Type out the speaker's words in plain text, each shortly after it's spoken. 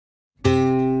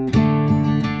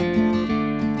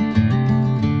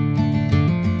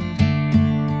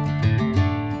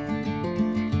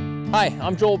Hi,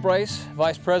 I'm Joel Brice,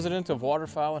 Vice President of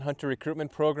Waterfowl and Hunter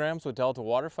Recruitment Programs with Delta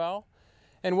Waterfowl,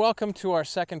 and welcome to our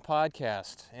second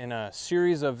podcast in a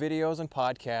series of videos and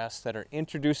podcasts that are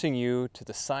introducing you to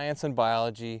the science and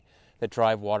biology that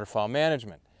drive waterfowl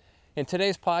management. In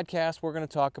today's podcast, we're going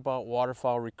to talk about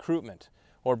waterfowl recruitment,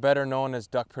 or better known as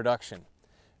duck production.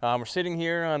 We're sitting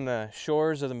here on the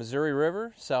shores of the Missouri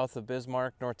River, south of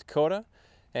Bismarck, North Dakota,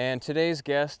 and today's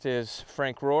guest is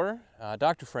Frank Rohwer,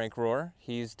 Dr. Frank Rohwer.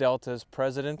 He's Delta's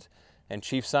President and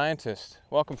Chief Scientist.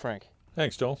 Welcome, Frank.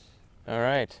 Thanks, Joel. All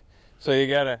right. So you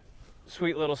got a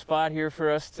sweet little spot here for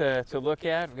us to look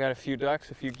at. We've got a few ducks,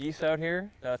 a few geese out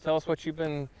here. Tell us what you've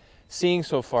been seeing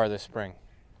so far this spring.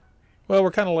 Well,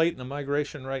 we're kind of late in the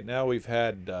migration right now. We've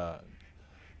had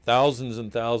thousands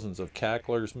and thousands of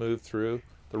cacklers move through.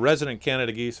 The resident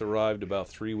Canada geese arrived about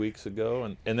 3 weeks ago,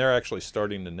 and they're actually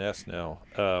starting to nest now.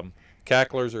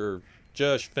 Cacklers are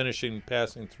just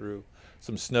passing through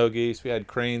some snow geese. We had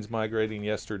cranes migrating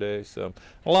yesterday, so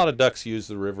a lot of ducks use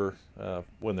the river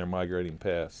when they're migrating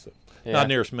past. So Yeah. Not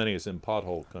near as many as in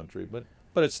pothole country, but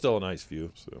it's still a nice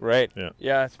view. So. Right. Yeah.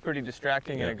 Yeah, it's pretty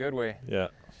distracting in Yeah. a good way. Yeah.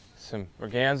 Some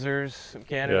organzers, some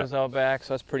Canadas out back,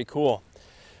 so that's pretty cool.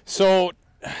 So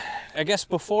I guess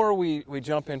before we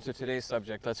jump into today's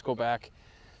subject, let's go back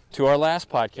to our last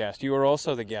podcast. You were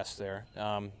also the guest there.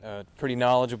 A pretty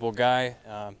knowledgeable guy,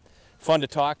 fun to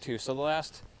talk to. So the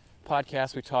last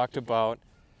podcast we talked about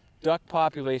duck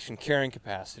population carrying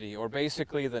capacity, or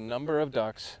basically the number of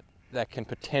ducks that can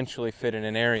potentially fit in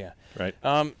an area. Right.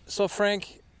 So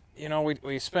Frank, you know,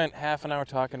 we spent half an hour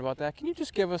talking about that. Can you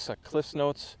just give us a Cliff's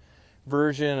Notes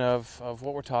version of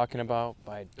what we're talking about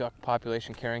by duck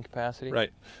population carrying capacity?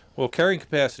 Right. Well, carrying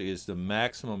capacity is the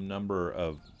maximum number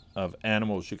of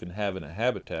animals you can have in a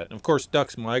habitat. And of course,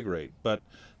 ducks migrate, but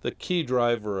the key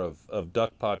driver of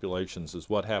duck populations is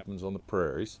what happens on the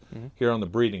prairies, here on the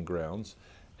breeding grounds.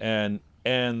 And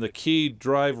the key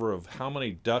driver of how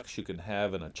many ducks you can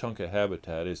have in a chunk of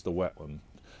habitat is the wetland,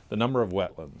 the number of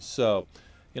wetlands. So,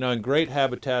 you know, in great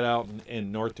habitat out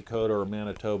in North Dakota or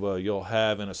Manitoba, you'll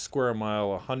have in a square mile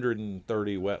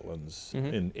 130 wetlands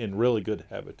in really good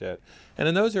habitat. And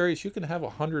in those areas, you can have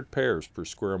 100 pairs per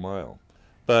square mile.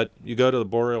 But you go to the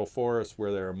boreal forest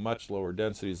where there are much lower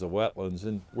densities of wetlands,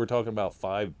 and we're talking about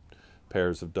 5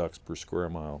 pairs of ducks per square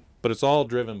mile. But it's all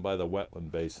driven by the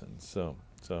wetland basins.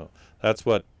 So that's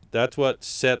what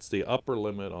sets the upper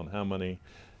limit on how many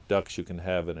ducks you can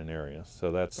have in an area.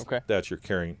 So that's your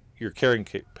carrying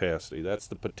capacity. That's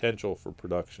the potential for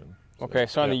production. Okay,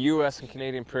 so on the U.S. and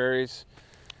Canadian prairies,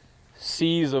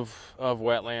 seas of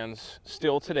wetlands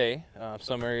still today,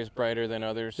 some areas brighter than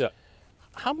others. Yeah.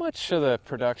 How much of the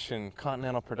production,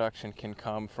 continental production, can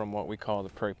come from what we call the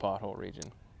prairie pothole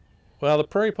region? Well, the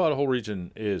prairie pothole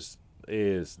region is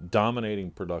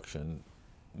dominating production.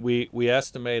 We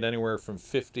estimate anywhere from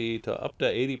 50 to up to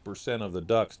 80% of the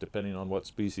ducks, depending on what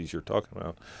species you're talking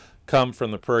about, come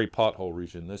from the prairie pothole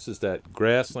region. This is that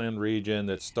grassland region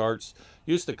that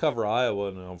used to cover Iowa,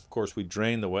 and of course we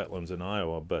drain the wetlands in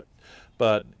Iowa, but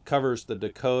covers the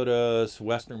Dakotas,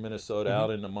 western Minnesota,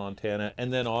 out into Montana,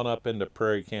 and then on up into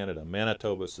prairie Canada,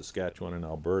 Manitoba, Saskatchewan, and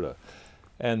Alberta.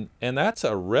 And that's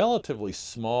a relatively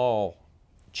small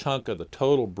chunk of the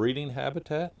total breeding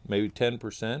habitat, maybe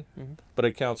 10%, but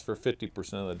it counts for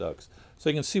 50% of the ducks. So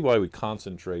you can see why we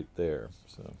concentrate there.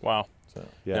 So, wow. So,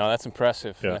 yeah. No, that's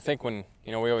impressive. Yeah. And I think when,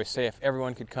 you know, we always say if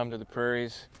everyone could come to the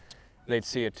prairies, they'd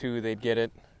see it too, they'd get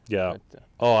it. Yeah. But,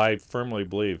 I firmly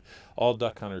believe all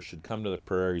duck hunters should come to the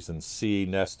prairies and see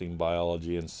nesting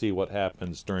biology and see what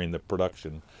happens during the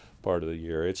production part of the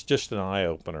year. It's just an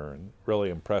eye-opener and really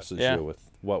impresses you with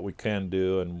what we can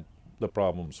do and the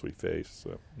problems we face.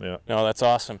 So, yeah. No, that's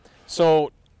awesome.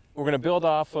 So we're going to build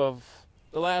off of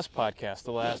the last podcast,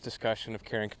 the last discussion of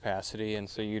carrying capacity, and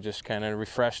so you just kind of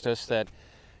refreshed us that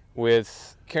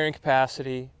with carrying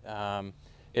capacity,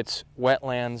 it's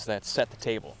wetlands that set the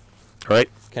table. Right.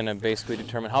 Kind of basically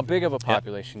determine how big of a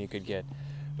population you could get.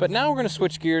 But now we're going to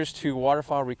switch gears to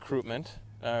waterfowl recruitment.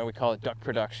 We call it duck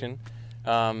production.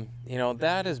 You know,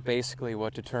 that is basically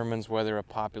what determines whether a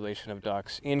population of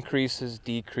ducks increases,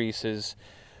 decreases,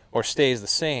 or stays the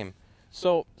same.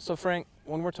 So Frank,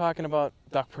 when we're talking about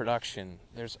duck production,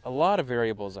 there's a lot of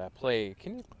variables at play.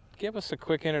 Can you give us a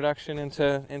quick introduction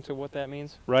into what that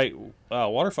means? Right.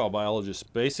 Waterfowl biologists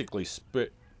basically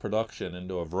split production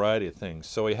into a variety of things.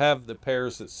 So we have the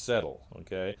pairs that settle,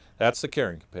 okay? That's the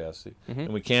carrying capacity.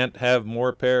 And we can't have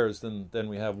more pairs than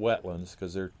we have wetlands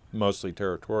because they're mostly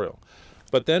territorial.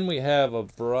 But then we have a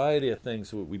variety of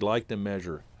things that we'd like to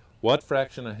measure. What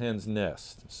fraction of hens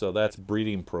nest? So that's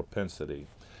breeding propensity.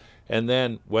 And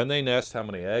then when they nest, how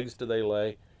many eggs do they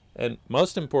lay? And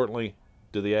most importantly,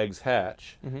 do the eggs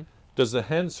hatch? Mm-hmm. Does the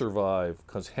hen survive?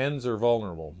 Because hens are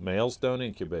vulnerable. Males don't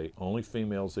incubate. Only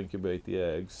females incubate the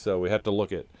eggs. So we have to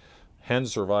look at hen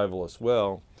survival as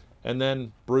well. And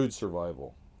then brood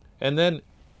survival. And then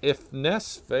if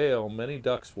nests fail, many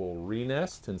ducks will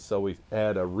renest. And so we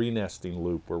add a renesting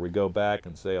loop where we go back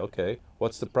and say, okay,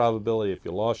 what's the probability if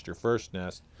you lost your first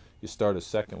nest, you start a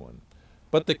second one?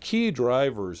 But the key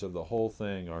drivers of the whole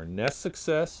thing are nest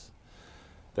success.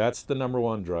 That's the number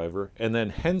one driver. And then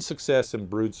hen success and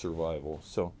brood survival.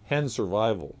 So hen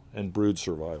survival and brood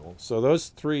survival. So those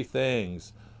three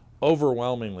things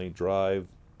overwhelmingly drive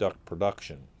duck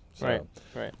production. So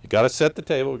Right. you got to set the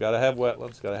table, got to have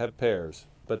wetlands, got to have pairs.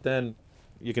 But then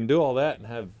you can do all that and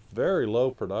have very low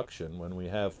production when we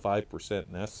have 5%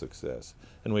 nest success.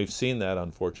 And we've seen that,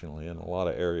 unfortunately, in a lot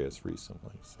of areas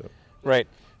recently. So. Right.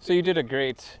 So you did a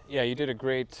great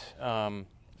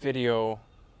video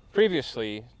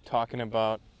previously talking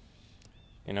about,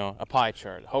 a pie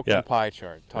chart, Hochman pie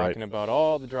chart, talking about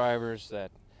all the drivers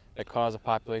that cause a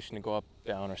population to go up,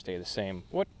 down, or stay the same.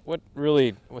 What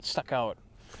stuck out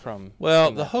from?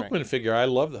 Well, the Hochman figure, I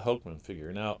love the Hochman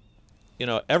figure. Now,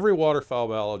 every waterfowl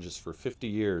biologist for 50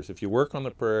 years, if you work on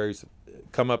the prairies,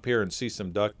 come up here and see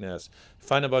some duck nests,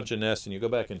 find a bunch of nests, and you go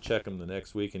back and check them the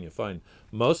next week, and you find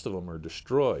most of them are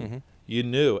destroyed. Mm-hmm. You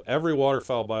knew, every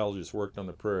waterfowl biologist worked on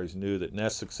the prairies knew that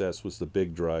nest success was the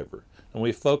big driver. And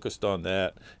we focused on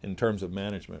that in terms of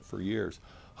management for years.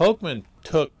 Hochman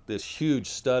took this huge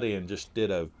study and just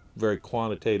did a very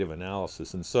quantitative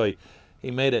analysis. And so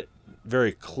he made it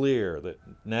very clear that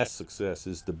nest success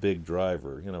is the big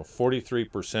driver.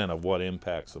 43% of what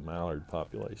impacts a mallard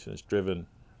population is driven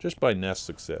just by nest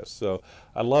success. So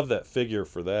I love that figure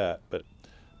for that.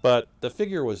 But the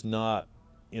figure was not,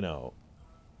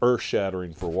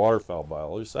 earth-shattering for waterfowl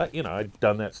biologists. I'd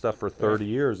done that stuff for 30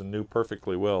 years and knew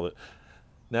perfectly well that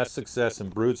nest success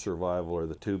and brood survival are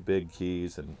the two big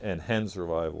keys, and hen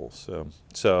survival.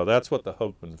 So that's what the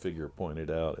Hochman figure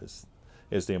pointed out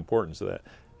is the importance of that.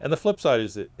 And the flip side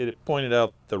is that it pointed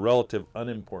out the relative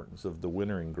unimportance of the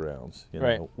wintering grounds.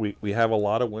 We have a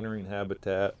lot of wintering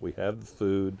habitat. We have the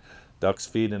food. Ducks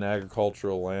feed in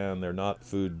agricultural land. They're not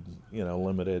food,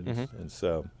 limited. Mm-hmm. And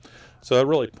so it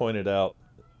really pointed out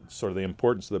sort of the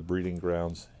importance of the breeding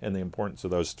grounds and the importance of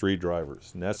those three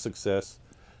drivers: nest success,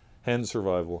 hen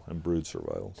survival, and brood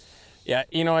survival. Yeah,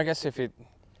 I guess if you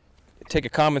take a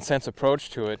common sense approach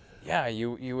to it,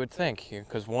 you would think,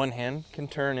 because one hen can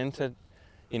turn into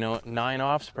 9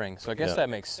 offspring. So I guess that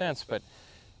makes sense. But,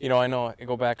 I know I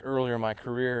go back earlier in my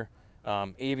career,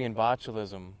 avian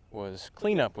botulism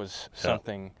cleanup was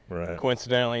something. Right.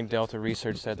 Coincidentally, Delta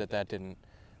research said that didn't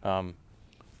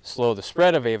slow the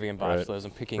spread of avian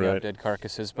botulism, picking up dead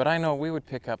carcasses. But I know we would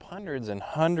pick up hundreds and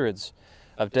hundreds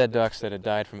of dead ducks that had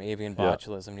died from avian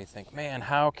botulism. And you think, man,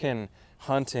 how can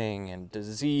hunting and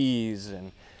disease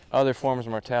and other forms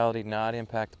of mortality not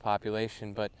impact the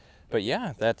population? But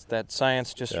yeah, that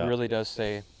science just really does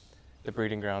say the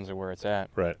breeding grounds are where it's at.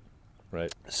 Right.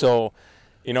 So,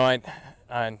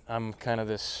 I'm kind of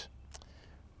this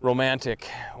romantic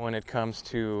when it comes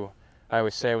to, I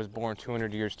always say I was born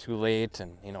 200 years too late,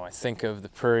 and I think of the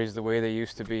prairies the way they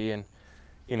used to be, and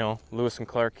Lewis and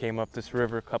Clark came up this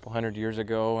river a couple hundred years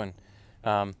ago, and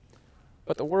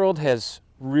but the world has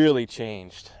really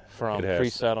changed from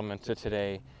pre-settlement to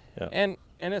today. And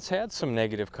it's had some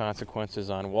negative consequences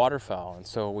on waterfowl. And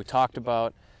so we talked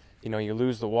about, you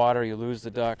lose the water, you lose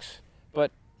the ducks.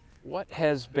 But what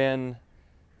has been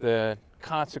the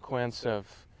consequence of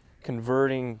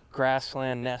converting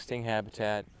grassland nesting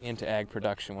habitat into ag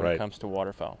production when it comes to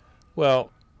waterfowl?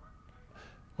 Well,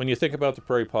 when you think about the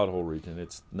prairie pothole region,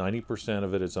 it's 90%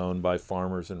 of it is owned by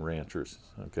farmers and ranchers.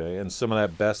 Okay, and some of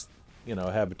that best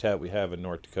habitat we have in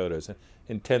North Dakota is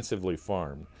intensively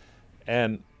farmed,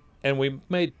 and we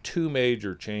made two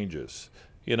major changes.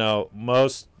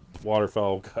 Most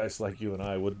waterfowl guys like you and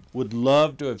I would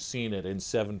love to have seen it in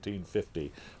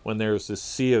 1750 when there was this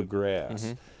sea of grass.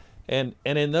 Mm-hmm.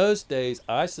 And in those days,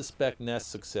 I suspect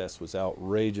nest success was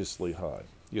outrageously high.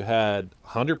 You had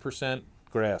 100%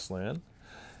 grassland,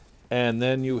 and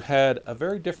then you had a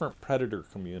very different predator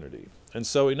community. And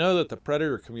so we know that the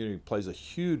predator community plays a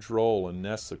huge role in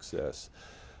nest success.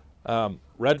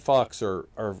 Red fox are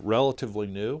relatively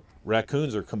new.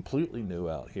 Raccoons are completely new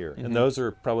out here, and those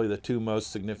are probably the two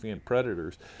most significant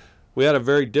predators. We had a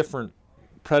very different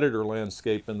predator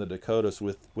landscape in the Dakotas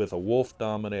with a wolf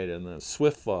dominated and a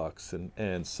swift fox,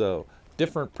 and so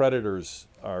different predators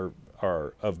are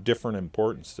of different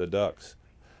importance to ducks.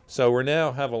 So we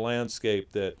now have a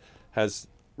landscape that has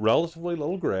relatively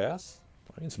little grass,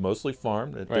 It's mostly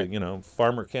farmed. Right. You know,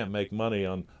 farmer can't make money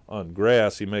on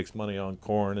grass. He makes money on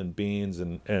corn and beans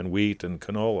and wheat and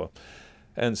canola.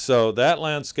 And so that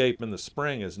landscape in the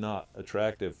spring is not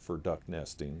attractive for duck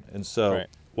nesting. And so Right.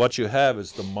 what you have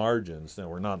is the margins. Now,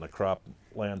 we're not in the crop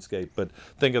landscape, but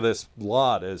think of this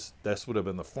lot as this would have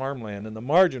been the farmland, and the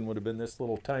margin would have been this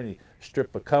little tiny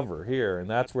strip of cover here, and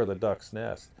that's where the ducks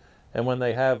nest. And when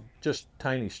they have just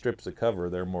tiny strips of cover,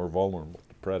 they're more vulnerable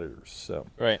to predators.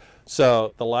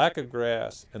 So the lack of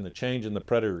grass and the change in the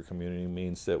predator community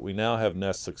means that we now have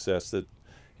nest success that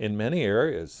in many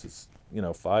areas is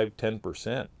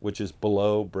 5-10%, which is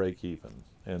below break even.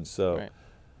 And so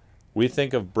we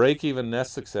think of break even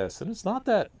nest success, and it's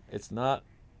not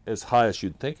as high as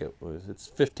you'd think it was. It's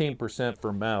 15%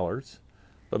 for mallards,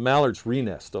 but mallards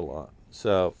renest a lot.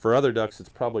 So for other ducks, it's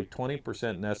probably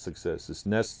 20% nest success is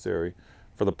necessary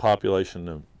for the population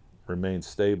to remain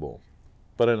stable.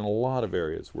 But in a lot of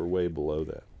areas, we're way below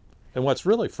that. And what's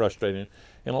really frustrating,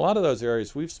 in a lot of those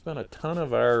areas, we've spent a ton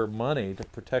of our money to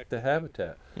protect the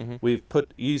habitat. Mm-hmm. We've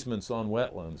put easements on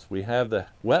wetlands. We have the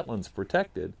wetlands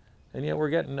protected, and yet we're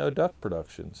getting no duck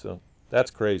production. So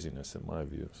that's craziness in my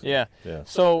view. Yeah.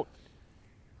 So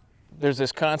there's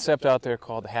this concept out there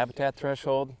called the habitat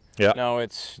threshold. Yeah. Now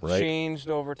it's changed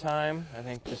over time, I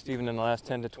think just even in the last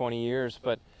 10 to 20 years,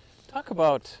 but talk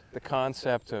about the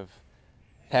concept of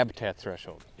habitat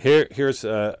threshold. Here's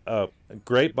a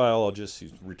great biologist,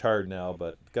 he's retired now,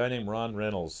 but a guy named Ron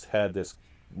Reynolds had this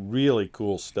really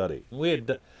cool study. We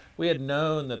had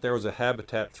known that there was a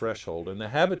habitat threshold, and the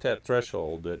habitat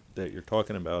threshold that you're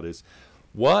talking about is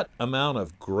what amount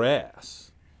of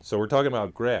grass, so we're talking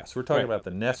about grass, we're talking about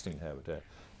the nesting habitat,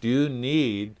 do you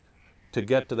need to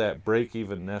get to that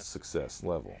break-even nest success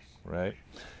level, right?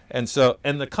 And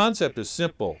the concept is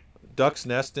simple. Ducks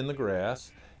nest in the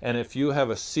grass, and if you have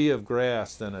a sea of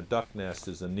grass, then a duck nest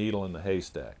is a needle in the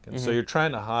haystack. And so you're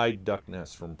trying to hide duck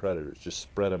nests from predators, just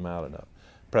spread them out enough.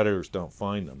 Predators don't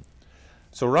find them.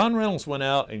 So Ron Reynolds went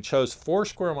out and chose 4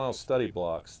 square mile study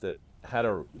blocks that had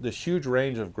this huge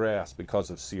range of grass because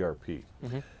of CRP.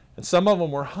 Mm-hmm. And some of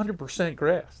them were 100%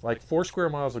 grass, like 4 square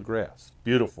miles of grass.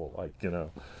 Beautiful, like,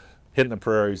 hitting the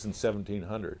prairies in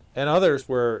 1700. And others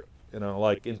were,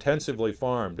 like intensively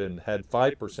farmed and had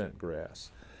 5%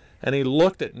 grass. And he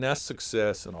looked at nest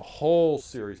success in a whole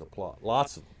series of plots,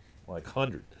 lots of them, like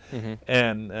 100.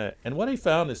 Mm-hmm. And what he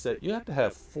found is that you have to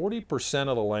have 40%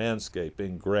 of the landscape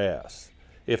in grass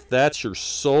if that's your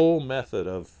sole method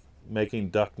of making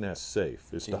duck nests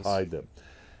safe, is to hide them.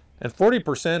 And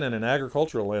 40% in an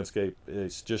agricultural landscape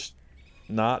is just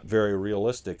not very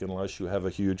realistic unless you have a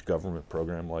huge government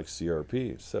program like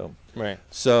CRP. So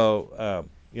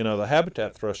the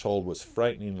habitat threshold was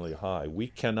frighteningly high. We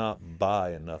cannot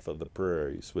buy enough of the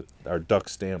prairies with our duck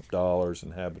stamp dollars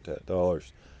and habitat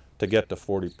dollars to get to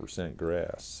 40%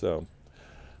 grass.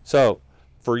 So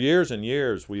for years and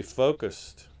years, we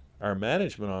focused our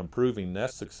management on improving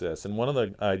nest success. And one of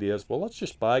the ideas, well, let's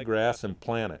just buy grass and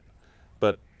plant it.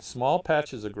 But small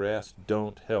patches of grass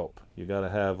don't help. You got to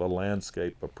have a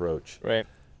landscape approach. Right.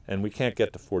 And we can't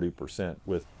get to 40%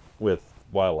 with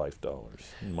wildlife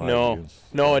dollars, in my view.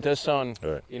 No, it does sound.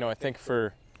 Right. I think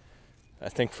for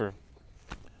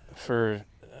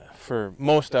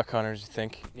most duck hunters,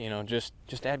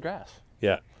 just add grass.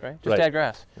 Yeah. Right. Just add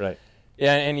grass. Right.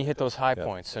 Yeah, and you hit those high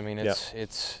points. I mean,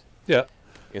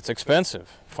 it's expensive.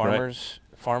 Farmers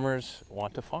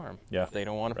want to farm. Yeah. They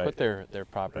don't want to put their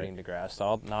property into grass.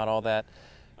 Not all that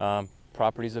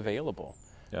property is available.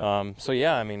 Yeah.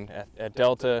 At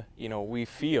Delta, we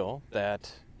feel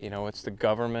that it's the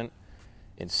government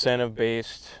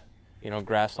incentive-based,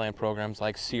 grassland programs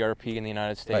like CRP in the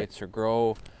United States or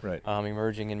GROW,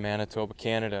 emerging in Manitoba,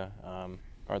 Canada,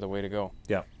 are the way to go.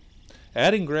 Yeah.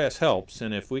 Adding grass helps,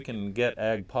 and if we can get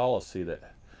ag policy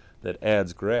that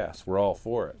adds grass, we're all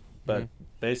for it. But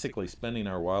basically spending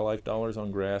our wildlife dollars on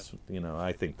grass,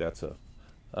 I think that's a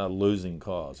losing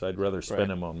cause. I'd rather spend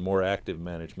them on more active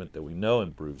management that we know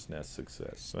improves nest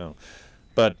success.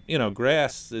 But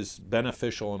grass is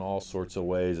beneficial in all sorts of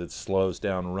ways. It slows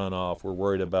down runoff. We're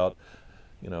worried about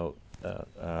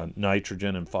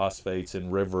nitrogen and phosphates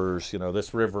in rivers.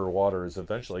 This river water is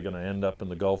eventually going to end up in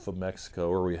the Gulf of Mexico,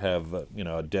 where we have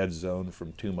a dead zone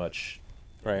from too much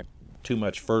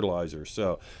fertilizer.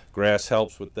 So grass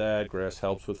helps with that. Grass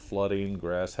helps with flooding.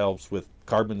 Grass helps with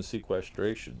carbon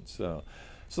sequestration. So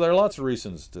there are lots of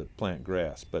reasons to plant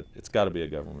grass, but it's got to be a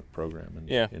government program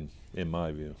in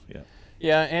my view. Yeah.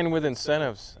 Yeah, and with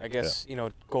incentives, I guess,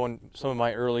 going some of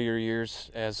my earlier years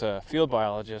as a field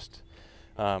biologist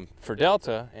for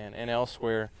Delta and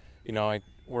elsewhere, I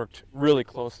worked really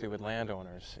closely with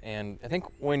landowners. And I think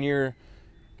when you're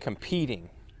competing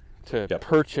to Yep.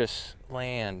 purchase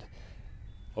land.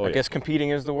 Oh, I yeah. guess competing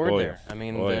is the word Oh, there. yeah. I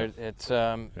mean, Oh, yeah.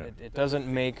 it doesn't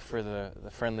make for the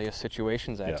friendliest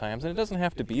situations at Yeah. times, and it doesn't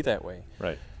have to be that way.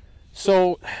 Right.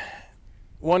 So,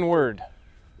 one word,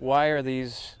 why are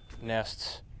these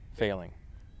nests failing?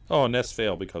 Oh, nests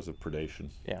fail because of predation.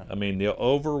 Yeah. I mean, the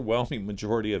overwhelming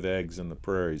majority of eggs in the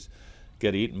prairies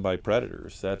get eaten by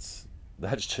predators. That's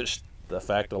just the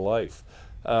fact of life.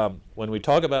 When we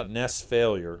talk about nest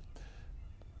failure,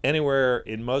 anywhere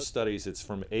in most studies, it's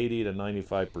from 80 to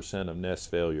 95% of nest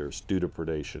failures due to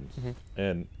predation,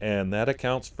 and that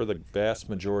accounts for the vast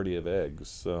majority of eggs.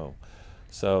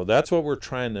 So that's what we're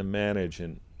trying to manage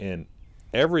in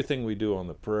everything we do on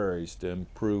the prairies to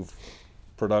improve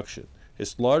production.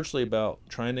 It's largely about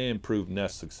trying to improve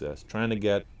nest success, trying to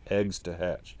get eggs to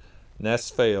hatch.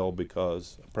 Nests fail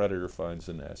because a predator finds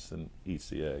the nest and eats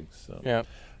the eggs.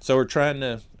 So we're trying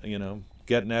to,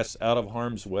 get nests out of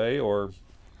harm's way or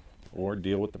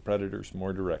deal with the predators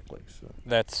more directly. So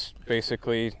That's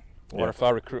basically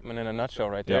waterfowl recruitment in a nutshell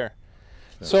right there.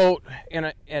 Yeah. So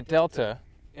at Delta,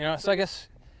 so I guess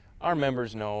our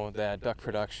members know that duck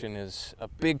production is a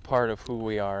big part of who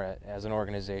we are as an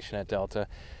organization at Delta.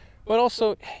 But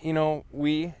also,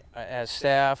 we as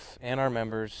staff and our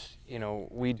members,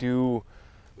 we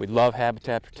love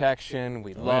habitat protection.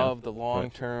 We love the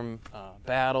long-term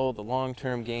battle, the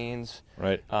long-term gains.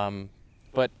 Right.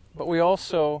 But we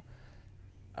also,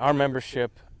 our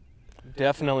membership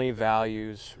definitely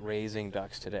values raising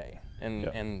ducks today,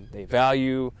 and they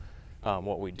value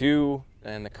what we do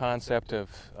and the concept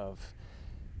of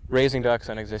raising ducks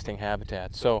on existing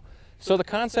habitats. So the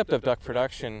concept of duck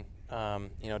production.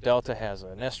 Delta has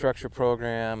a nest structure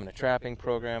program and a trapping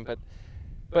program, but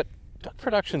duck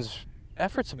production's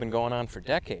efforts have been going on for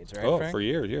decades, right? Oh, Frank? for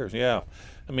years, yeah.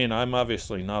 I mean, I'm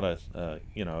obviously not a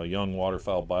young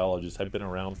waterfowl biologist. I've been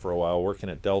around for a while, working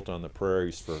at Delta on the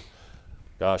prairies for,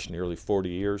 nearly 40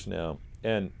 years now.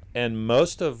 And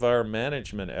most of our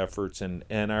management efforts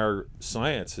and our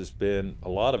science a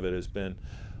lot of it has been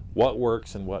what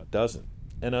works and what doesn't.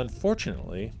 And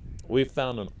unfortunately, we've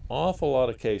found an awful lot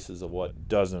of cases of what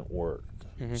doesn't work.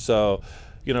 So,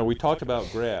 we talked about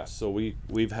grass. So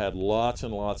we've had lots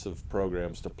and lots of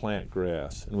programs to plant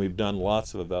grass, and we've done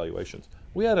lots of evaluations.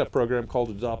 We had a program called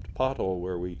Adopt a Pothole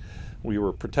where we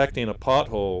were protecting a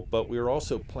pothole, but we were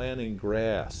also planting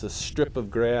grass, a strip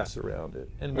of grass around it.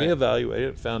 And we evaluated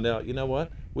and found out,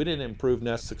 we didn't improve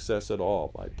nest success at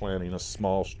all by planting a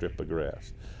small strip of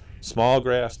grass. Small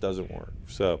grass doesn't work.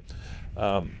 So,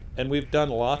 and we've done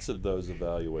lots of those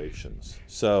evaluations.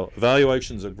 So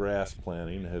evaluations of grass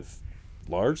planting have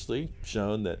largely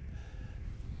shown that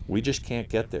we just can't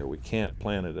get there. We can't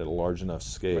plant it at a large enough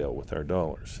scale with our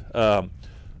dollars.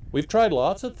 We've tried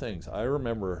lots of things. I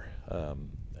remember,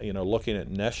 looking at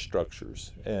nest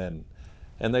structures, and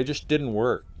they just didn't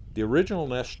work. The original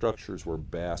nest structures were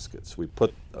baskets. We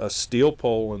put a steel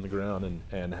pole in the ground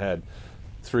and had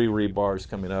 3 rebars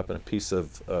coming up and a piece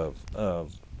of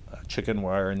chicken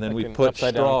wire, and then we put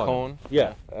straw cone.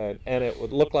 Yeah, and it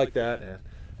would look like that,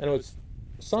 and it was,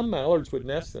 some mallards would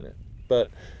nest in it,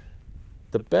 but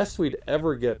the best we'd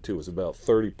ever get to was about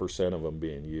 30% of them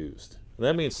being used. And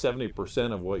that means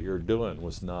 70% of what you're doing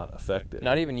was not effective.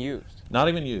 Not even used. Not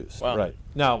even used. Wow. Right.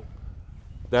 Now,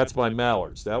 that's by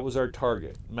mallards. That was our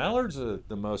target. Mallards are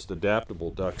the most adaptable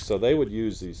ducks, so they would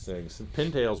use these things. And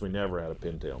pintails, we never had a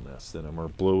pintail nest in them, or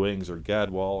blue wings, or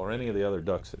gadwall, or any of the other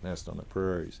ducks that nest on the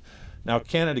prairies. Now,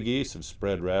 Canada geese have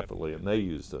spread rapidly, and they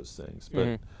use those things.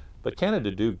 But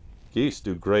Canada geese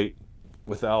do great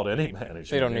without any management.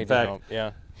 They don't need to help.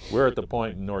 Yeah. We're at the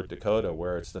point in North Dakota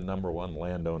where it's the #1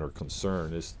 landowner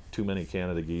concern is too many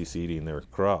Canada geese eating their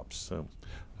crops.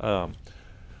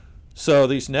 So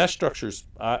these nest structures,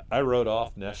 I wrote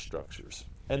off nest structures.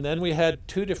 And then we had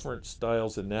 2 different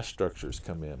styles of nest structures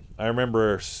come in. I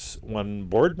remember one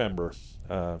board member,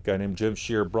 a guy named Jim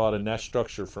Shear, brought a nest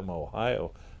structure from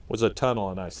Ohio. It was a tunnel,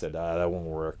 and I said, that won't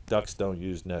work. Ducks don't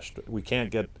use we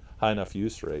can't get high enough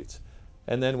use rates.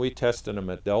 And then we tested them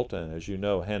at Delta, and as you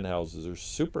know, hen houses are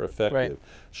super effective. Right.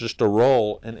 It's just a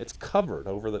roll, and it's covered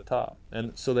over the top.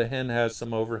 And so the hen has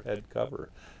some overhead cover.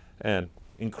 And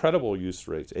incredible use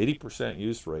rates, 80%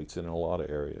 use rates in a lot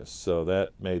of areas. So that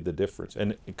made the difference,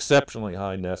 and exceptionally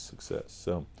high nest success.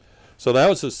 So that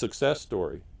was a success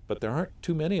story, but there aren't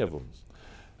too many of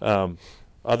them.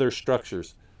 Other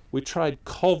structures. We tried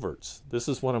culverts. This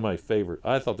is one of my favorite.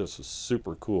 I thought this was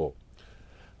super cool.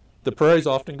 The prairies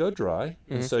often go dry,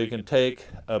 and so you can take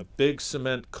a big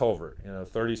cement culvert,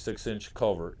 36-inch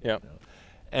culvert,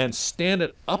 and stand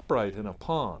it upright in a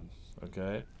pond,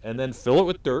 okay, and then fill it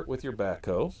with dirt with your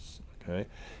backhoe, Okay,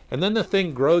 and then the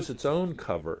thing grows its own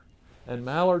cover, and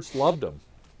mallards loved them.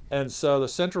 And so the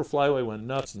Central Flyway went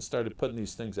nuts and started putting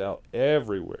these things out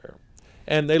everywhere.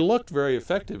 And they looked very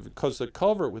effective because the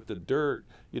culvert with the dirt,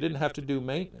 you didn't have to do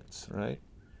maintenance, right?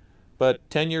 But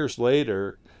 10 years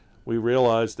later, we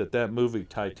realized that that movie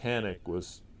Titanic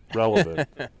was relevant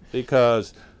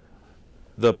because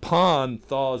the pond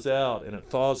thaws out and it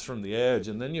thaws from the edge,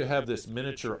 and then you have this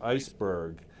miniature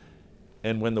iceberg.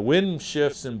 And when the wind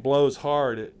shifts and blows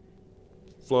hard, it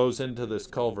flows into this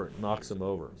culvert and knocks them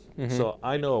over. Mm-hmm. So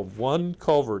I know of one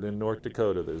culvert in North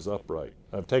Dakota that is upright.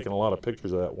 I've taken a lot of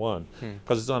pictures of that one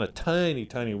because it's on a tiny,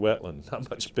 tiny wetland, not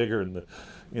much bigger than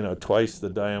the, twice the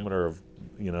diameter of,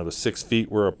 the 6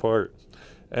 feet we're apart.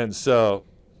 And so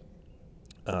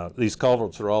these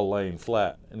culverts are all laying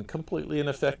flat and completely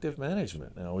ineffective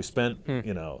management. Now we spent,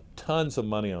 tons of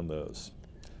money on those.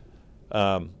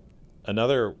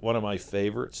 Another one of my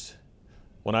favorites,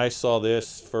 when I saw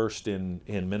this first in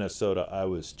Minnesota, I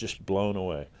was just blown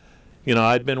away.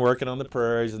 I'd been working on the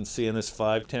prairies and seeing this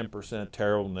 5-10%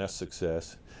 terrible nest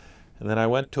success. And then I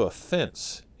went to a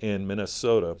fence in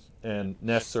Minnesota and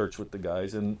nest searched with the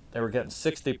guys, and they were getting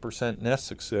 60% nest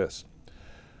success.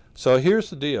 So here's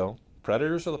the deal.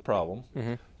 Predators are the problem.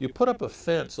 Mm-hmm. You put up a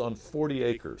fence on 40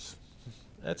 acres.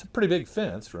 That's a pretty big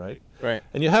fence, right? Right.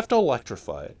 And you have to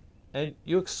electrify it. And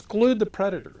you exclude the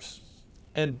predators.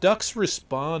 And ducks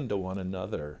respond to one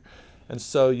another. And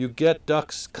so you get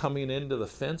ducks coming into the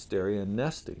fenced area and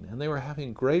nesting. And they were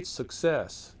having great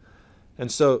success. And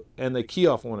they key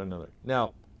off one another.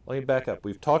 Now, let me back up.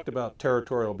 We've talked about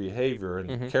territorial behavior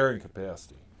and carrying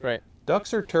capacity. Right.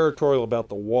 Ducks are territorial about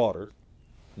the water,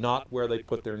 not where they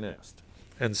put their nest.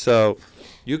 And so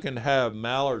you can have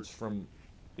mallards from,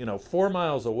 4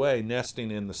 miles away nesting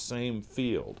in the same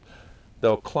field.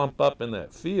 They'll clump up in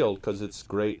that field because it's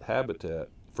great habitat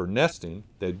for nesting.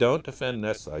 They don't defend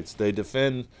nest sites. They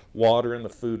defend water and the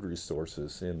food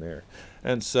resources in there.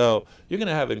 And so you're going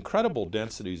to have incredible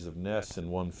densities of nests in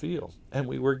one field. And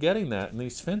we were getting that in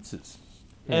these fences.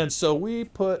 And so we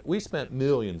spent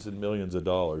millions and millions of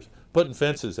dollars putting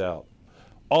fences out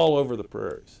all over the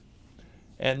prairies.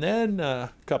 And then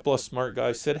a couple of smart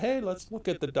guys said, hey, let's look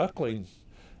at the duckling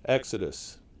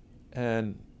exodus.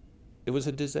 And it was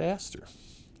a disaster.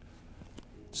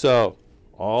 So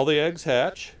all the eggs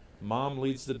hatch. Mom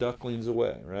leads the ducklings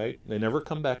away, right? They never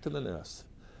come back to the nest.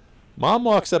 Mom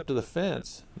walks up to the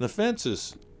fence. And the fence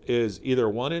is either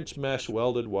 1-inch mesh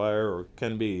welded wire or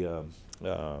can be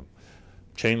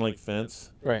chain link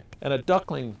fence. Right. And a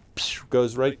duckling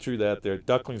goes right through that there.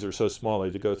 Ducklings are so small they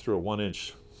go through a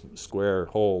 1-inch square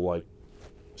hole like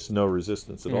there's no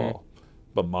resistance at all.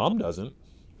 But Mom doesn't.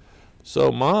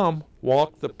 So Mom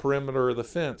walked the perimeter of the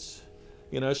fence.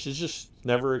 She's just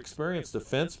never experienced a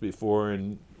fence before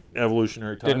in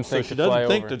evolutionary time. So she doesn't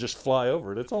think to just fly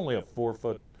over it. It's only a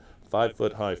 4-foot,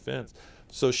 5-foot high fence.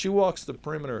 So she walks the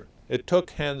perimeter. It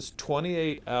took hens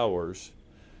 28 hours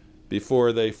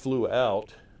before they flew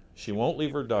out. She won't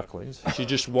leave her ducklings. She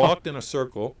just walked in a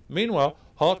circle. Meanwhile,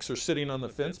 hawks are sitting on the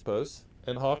fence posts,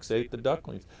 and hawks ate the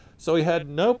ducklings. So he had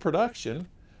no production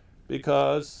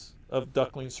because of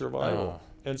duckling survival.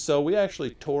 And so we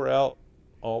actually tore out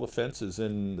all the fences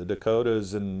in the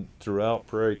Dakotas and throughout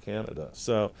prairie Canada.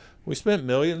 So we spent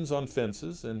millions on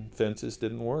fences, and fences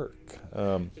didn't work.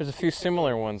 There's a few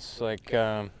similar ones, like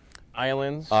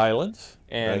islands.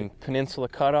 And right. peninsula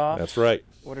cutoffs. That's right.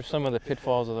 What are some of the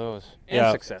pitfalls of those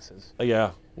and successes?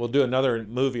 Yeah, we'll do another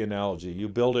movie analogy. You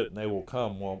build it and they will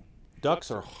come. Well,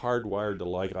 ducks are hardwired to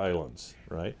like islands,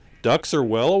 right? Ducks are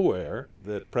well aware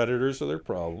that predators are their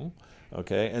problem,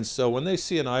 okay? And so when they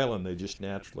see an island, they just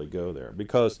naturally go there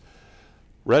because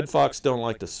red fox don't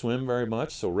like to swim very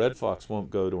much, so red fox won't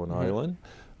go to an island.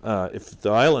 If the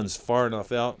island's far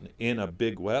enough out in a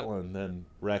big wetland, then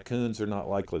raccoons are not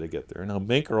likely to get there. Now,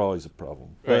 mink are always a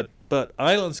problem, right. but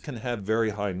islands can have very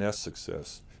high nest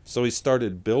success. So he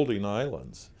started building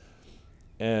islands.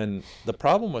 And the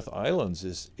problem with islands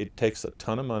is it takes a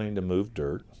ton of money to move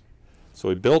dirt. So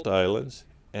he built islands,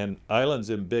 and islands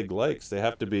in big lakes, they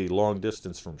have to be long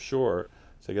distance from shore,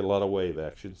 so they get a lot of wave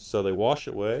action. So they wash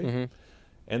away.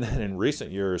 And then in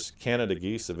recent years, Canada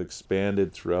geese have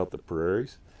expanded throughout the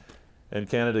prairies. And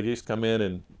Canada geese come in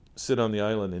and sit on the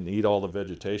island and eat all the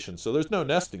vegetation. So there's no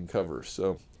nesting cover.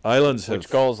 So islands have... Which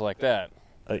gulls like that.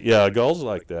 Yeah, gulls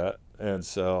like that. And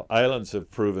so islands have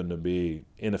proven to be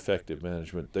ineffective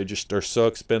management. They're so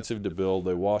expensive to build.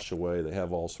 They wash away. They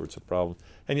have all sorts of problems.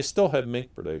 And you still have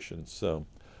mink predation. So,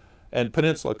 and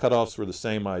peninsula cutoffs were the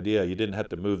same idea. You didn't have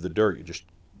to move the dirt. You just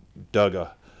dug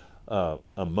a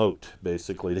a moat,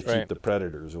 basically, to keep Right. the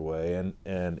predators away,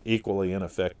 and equally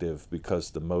ineffective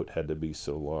because the moat had to be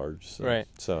so large. So, Right.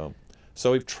 so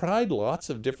we've tried lots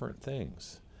of different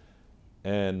things,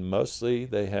 and mostly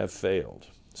they have failed.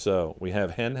 So we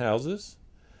have hen houses,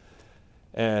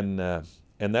 and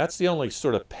that's the only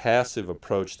sort of passive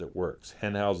approach that works.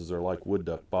 Hen houses are like wood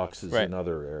duck boxes Right. in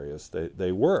other areas.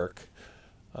 They work,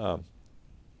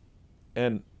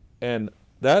 and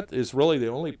that is really the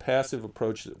only passive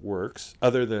approach that works,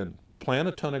 other than plant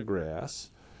a ton of grass,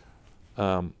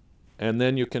 and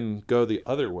then you can go the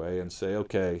other way and say,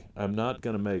 okay, I'm not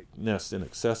going to make nests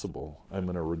inaccessible. I'm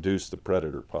going to reduce the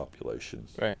predator population.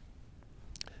 Right.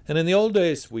 And in the old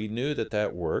days, we knew that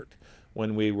that worked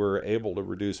when we were able to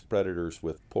reduce predators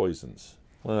with poisons.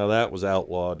 Well, that was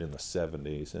outlawed in the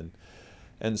 70s.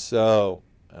 And so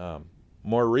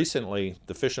more recently,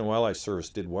 the Fish and Wildlife Service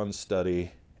did one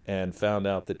study and found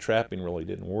out that trapping really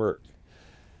didn't work.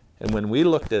 And when we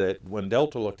looked at it, when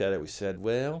Delta looked at it, we said,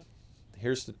 well,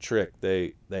 here's the trick.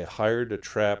 They hired a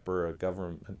trapper, a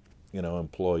government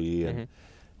employee, and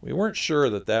we weren't sure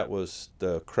that that was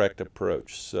the correct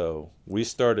approach. So we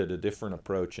started a different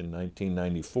approach in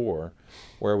 1994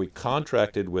 where we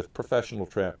contracted with professional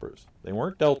trappers. They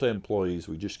weren't Delta employees,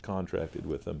 we just contracted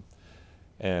with them.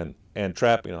 And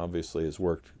trapping obviously has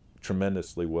worked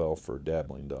tremendously well for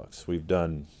dabbling ducks. We've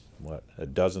done, a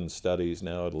dozen studies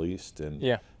now at least,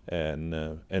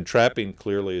 and trapping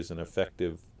clearly is an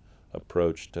effective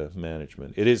approach to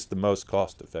management. It is the most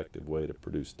cost-effective way to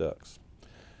produce ducks.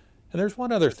 And there's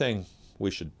one other thing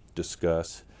we should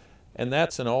discuss, and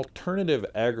that's an alternative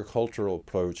agricultural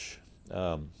approach.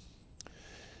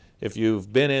 If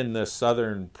you've been in the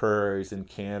southern prairies in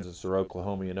Kansas or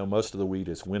Oklahoma, you know most of the wheat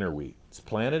is winter wheat. It's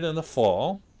planted in the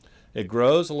fall. It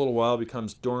grows a little while,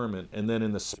 becomes dormant, and then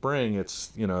in the spring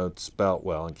it's about,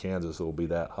 well, in Kansas it'll be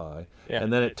that high. Yeah.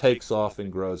 And then it takes off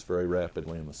and grows very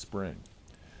rapidly in the spring.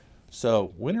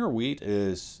 So winter wheat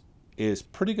is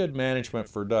pretty good management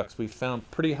for ducks. We've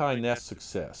found pretty high nest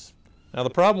success. Now the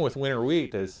problem with winter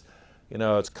wheat is,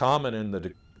 it's common in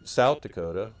the South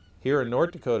Dakota. Here in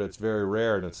North Dakota it's very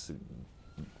rare, and it's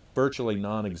virtually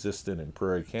non-existent in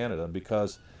prairie Canada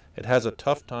because it has a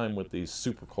tough time with these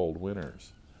super cold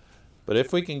winters. But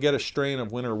if we can get a strain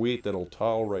of winter wheat that'll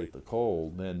tolerate the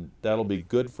cold, then that'll be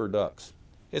good for ducks.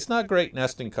 It's not great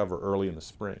nesting cover early in the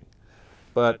spring,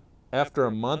 but after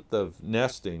a month of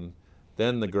nesting,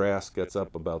 then the grass gets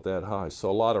up about that high. So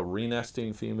a lot of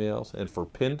re-nesting females, and for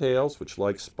pintails, which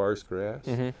like sparse grass,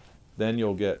 then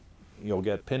you'll get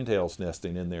pintails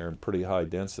nesting in there in pretty high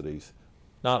densities.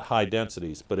 Not high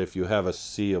densities, but if you have a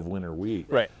sea of winter wheat,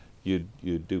 Right.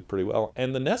 you'd do pretty well.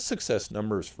 And the nest success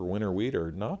numbers for winter wheat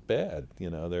are not bad.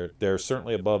 They're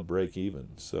certainly above break even.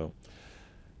 So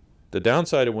the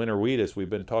downside of winter wheat is we've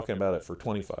been talking about it for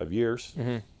 25 years,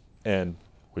 and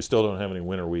we still don't have any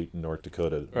winter wheat in North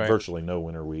Dakota. Right. Virtually no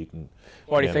winter wheat.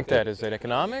 Why do you think that? Is it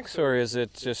economics, or is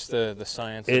it just the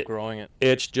science of growing it?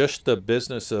 It's just the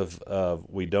business of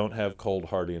we don't have cold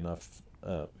hardy enough.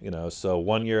 So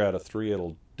 1 year out of 3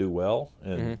 it'll do well,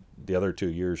 and the other 2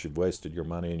 years you've wasted your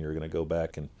money, and you're going to go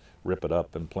back and rip it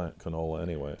up and plant canola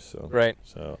anyway. So Right.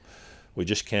 So we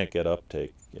just can't get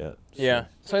uptake yet. So. Yeah.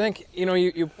 So I think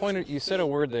you said a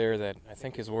word there that I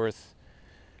think is worth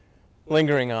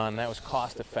lingering on. That was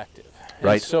cost effective.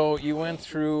 Right. And so you went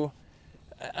through.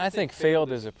 I think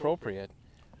failed is appropriate,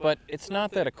 but it's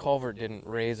not that a culvert didn't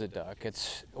raise a duck.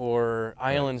 Or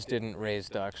islands didn't raise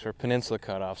ducks, or peninsula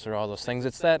cutoffs, or all those things.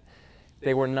 It's that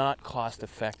they were not cost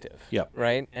effective. Yep.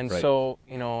 Right. And Right. so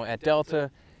at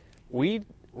Delta, we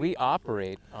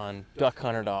operate on duck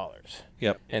hunter dollars.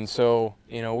 Yep. And so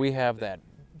we have that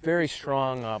very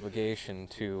strong obligation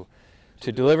to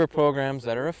deliver programs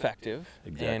that are effective,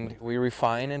 Exactly. and we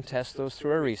refine and test those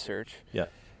through our research. Yeah.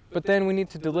 But then we need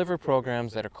to deliver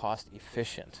programs that are cost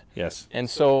efficient. Yes. And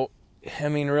so,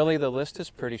 really the list is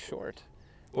pretty short.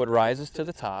 What rises to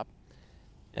the top,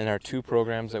 and our two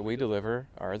programs that we deliver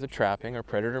are the trapping or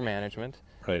predator management,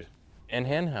 Right. and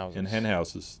hen houses. And hen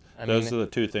houses. Those are the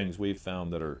two things we've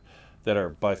found that are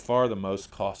by far the most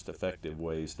cost-effective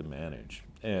ways to manage,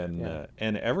 and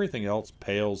everything else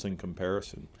pales in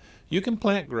comparison. You can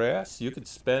plant grass. You could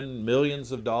spend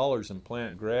millions of dollars and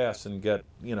plant grass and get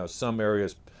some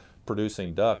areas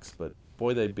producing ducks, but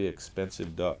boy, they'd be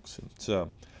expensive ducks. And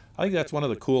so I think that's one of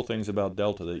the cool things about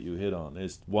Delta that you hit on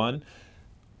is, one,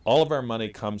 all of our money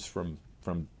comes from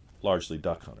largely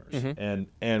duck hunters,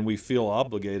 and we feel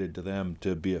obligated to them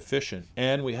to be efficient,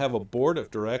 and we have a board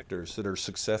of directors that are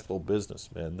successful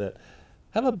businessmen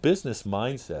have a business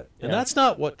mindset. And that's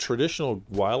not what traditional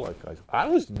wildlife guys. I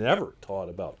was never taught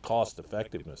about cost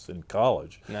effectiveness in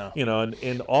college. No. You know, and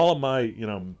in all of my, you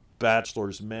know,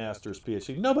 bachelor's, master's,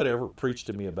 PhD, nobody ever preached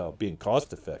to me about being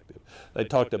cost effective. They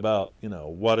talked about, you know,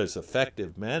 what is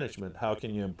effective management, how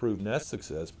can you improve nest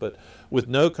success, but with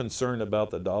no concern about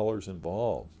the dollars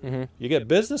involved. You get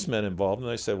businessmen involved and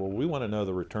they say, well, we want to know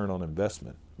the return on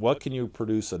investment. What can you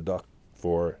produce a duck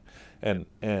for? And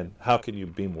how can you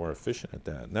be more efficient at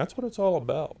that? And that's what it's all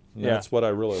about. And that's what I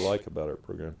really like about our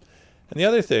program. And the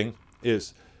other thing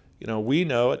is, you know, we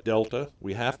know at Delta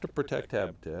we have to protect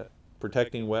habitat.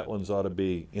 Protecting wetlands ought to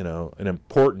be, you know, an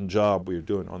important job we're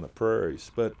doing on the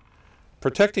prairies. But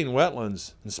protecting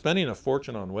wetlands and spending a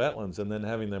fortune on wetlands and then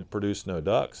having them produce no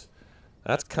ducks,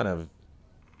 that's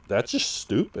just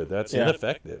stupid. That's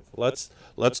ineffective. Let's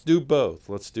do both.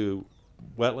 Let's do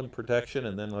wetland protection,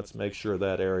 and then let's make sure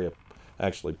that area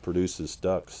actually produces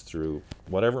ducks through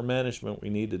whatever management we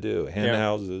need to do, hen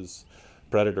houses,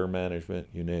 predator management,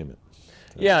 you name it.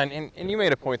 So. Yeah, and you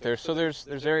made a point there. So there's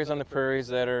areas on the prairies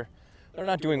that are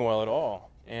not doing well at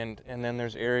all, and then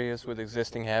there's areas with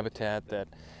existing habitat that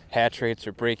hatch rates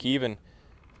are break even.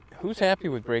 Who's happy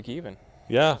with break even?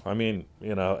 Yeah, I mean,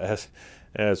 you know,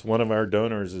 as one of our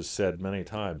donors has said many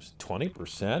times,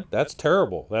 20%? That's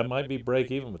terrible. That might be break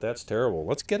even, but that's terrible.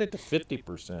 Let's get it to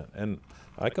 50%. And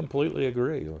I completely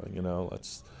agree. You know,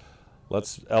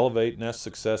 let's elevate nest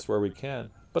success where we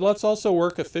can. But let's also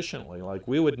work efficiently. Like,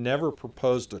 we would never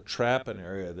propose to trap an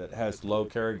area that has low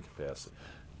carrying capacity,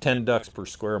 10 ducks per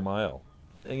square mile.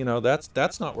 You know,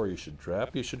 that's not where you should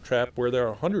trap. You should trap where there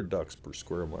are 100 ducks per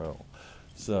square mile.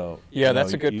 So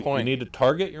that's a good point. You need to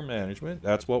target your management.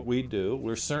 That's what we do.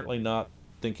 We're certainly not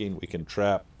thinking we can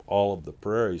trap all of the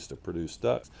prairies to produce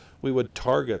ducks. We would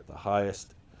target the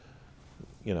highest,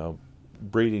 you know,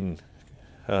 breeding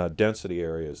density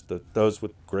areas, those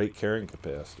with great carrying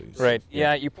capacities. Right.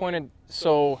 Yeah, you pointed.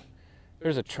 So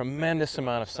there's a tremendous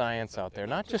amount of science out there,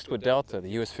 not just with Delta, the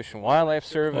U.S. Fish and Wildlife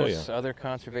Service, other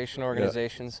conservation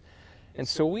organizations, and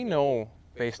so we know,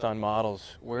 based on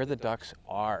models, where the ducks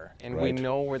are, and we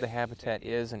know where the habitat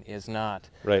is and is not.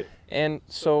 Right. And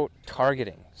so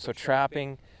targeting, so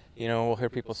trapping, you know, we'll hear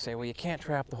people say, well, you can't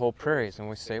trap the whole prairies, and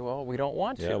we say, well, we don't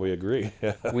want to. Yeah, we agree.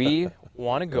 We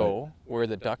want to go where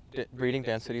the duck breeding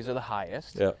densities are the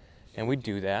highest, and we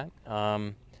do that.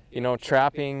 You know,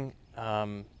 trapping,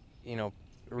 you know,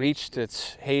 reached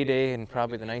its heyday in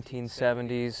probably the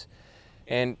 1970s.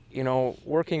 And, you know,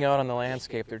 working out on the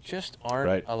landscape, there just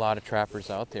aren't a lot of trappers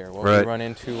out there. What we run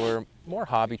into are more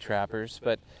hobby trappers.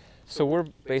 But so we're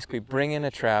basically bringing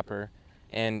a trapper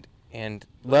and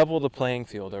level the playing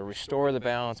field, or restore the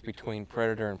balance between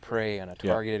predator and prey on a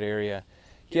targeted area,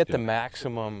 get the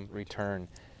maximum return.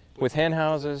 With hen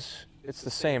houses, it's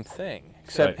the same thing,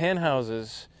 except hen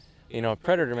houses, you know,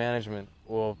 predator management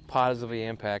will positively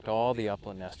impact all the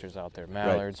upland nesters out there,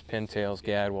 mallards, pintails,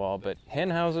 gadwall, but hen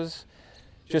houses,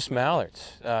 just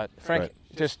mallards. Frank,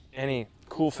 just any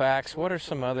cool facts? What are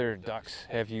some other ducks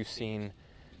have you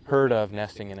heard of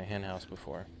nesting in a hen house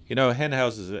before? You know, hen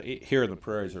houses here in the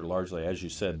prairies are largely, as you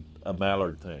said, a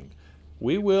mallard thing.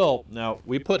 We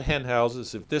put hen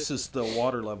houses, if this is the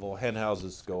water level, hen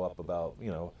houses go up about,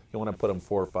 you know, you want to put them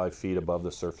 4 or 5 feet above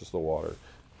the surface of the water,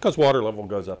 because water level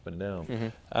goes up and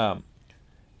down.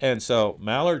 And so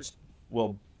mallards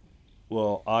will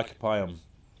occupy them.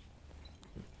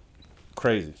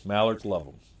 Crazy. Mallards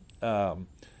love them.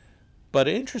 But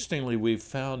interestingly, we've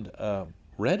found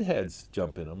redheads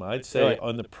jump in them. I'd say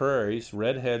on the prairies,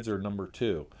 redheads are number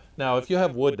 2. Now, if you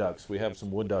have wood ducks, we have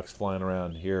some wood ducks flying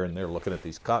around here, and they're looking at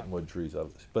these cottonwood trees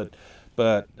of us.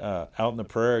 But out in the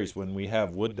prairies, when we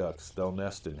have wood ducks, they'll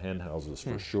nest in hen houses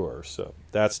for sure. So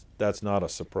that's not a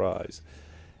surprise.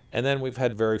 And then we've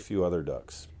had very few other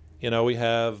ducks. You know, we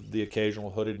have the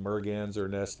occasional hooded merganser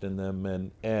nest in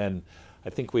them, and I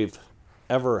think we've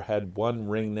ever had one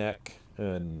ringneck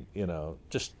and, you know,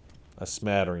 just a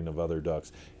smattering of other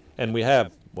ducks. And we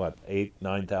have,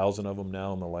 8,000-9,000 of them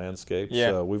now in the landscape.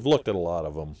 So we've looked at a lot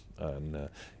of them, and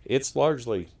it's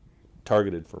largely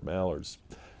targeted for mallards.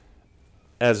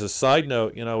 As a side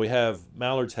note, you know,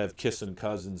 mallards have kissing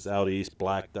cousins out east,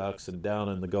 black ducks, and down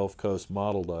in the Gulf Coast,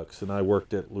 mottle ducks. And I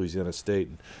worked at Louisiana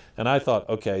State, and I thought,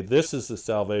 okay, this is the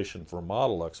salvation for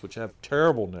mottle ducks, which have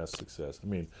terrible nest success. I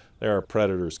mean, there are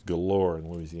predators galore in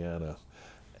Louisiana,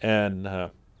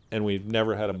 and we've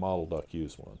never had a mottle duck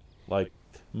use one. Like,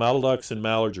 mottle ducks and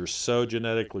mallards are so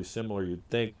genetically similar, you'd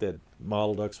think that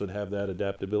mottle ducks would have that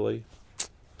adaptability.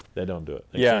 They don't do it.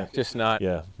 They can't. Just not.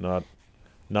 Yeah,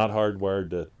 not hardwired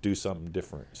to do something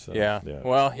different. So,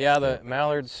 Well, the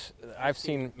mallards, I've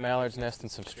seen mallards nest in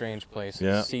some strange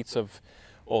places. Seats of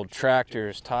old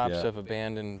tractors, tops Yeah. of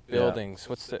abandoned buildings.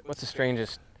 What's the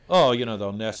strangest? Oh,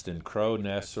 they'll nest in crow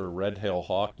nests or red-tailed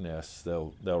hawk nests.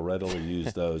 They'll readily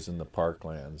use those in the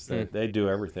parklands. They do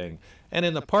everything. And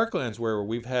in the parklands where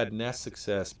we've had nest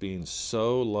success being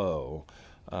so low,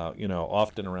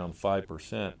 often around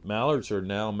 5%, mallards are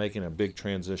now making a big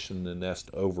transition to nest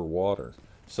over water.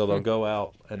 So they'll go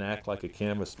out and act like a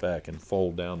canvasback and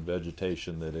fold down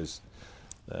vegetation that is,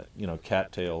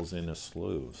 cattails in a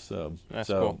slough. So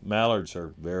Cool. Mallards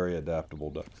are very adaptable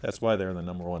ducks. That's why they're the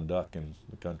 #1 duck in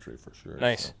the country for sure.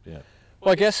 Nice. So, yeah.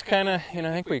 Well, I guess kind of,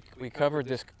 I think we covered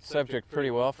this subject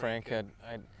pretty well, Frank.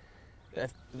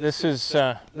 This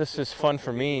is fun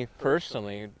for me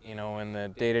personally. In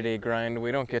the day-to-day grind,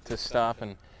 we don't get to stop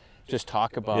and just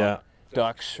talk about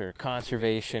ducks or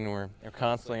conservation. We're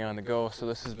constantly on the go. So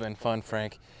this has been fun,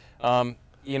 Frank.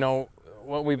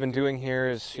 What we've been doing here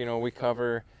is, we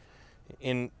cover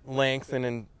in length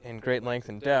and in great length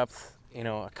and depth,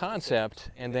 a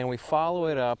concept, and then we follow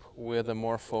it up with a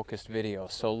more focused video.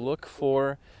 So look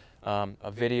for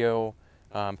a video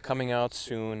coming out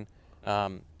soon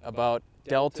about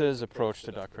Delta's approach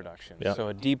to duck production. Yeah. So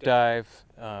a deep dive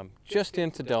just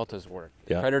into Delta's work,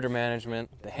 the predator management,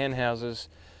 the hen houses,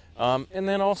 and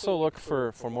then also look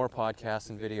for more podcasts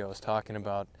and videos talking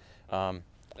about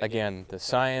again, the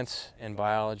science and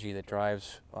biology that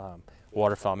drives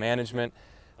waterfowl management.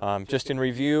 Just in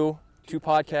review, 2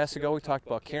 podcasts ago we talked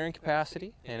about carrying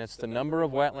capacity, and it's the number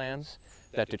of wetlands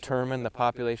that determine the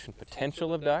population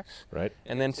potential of ducks. Right.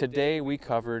 And then today we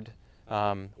covered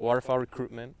waterfowl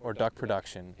recruitment or duck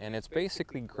production, and it's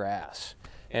basically grass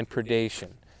and predation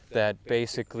that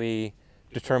basically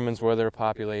determines whether a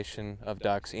population of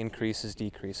ducks increases,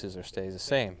 decreases, or stays the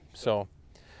same. So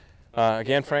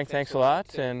again, Frank, thanks a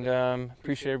lot, and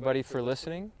appreciate everybody for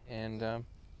listening. And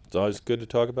It's always good to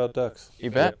talk about ducks.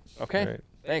 you bet. Yep. Okay. Right.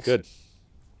 Thanks. Good.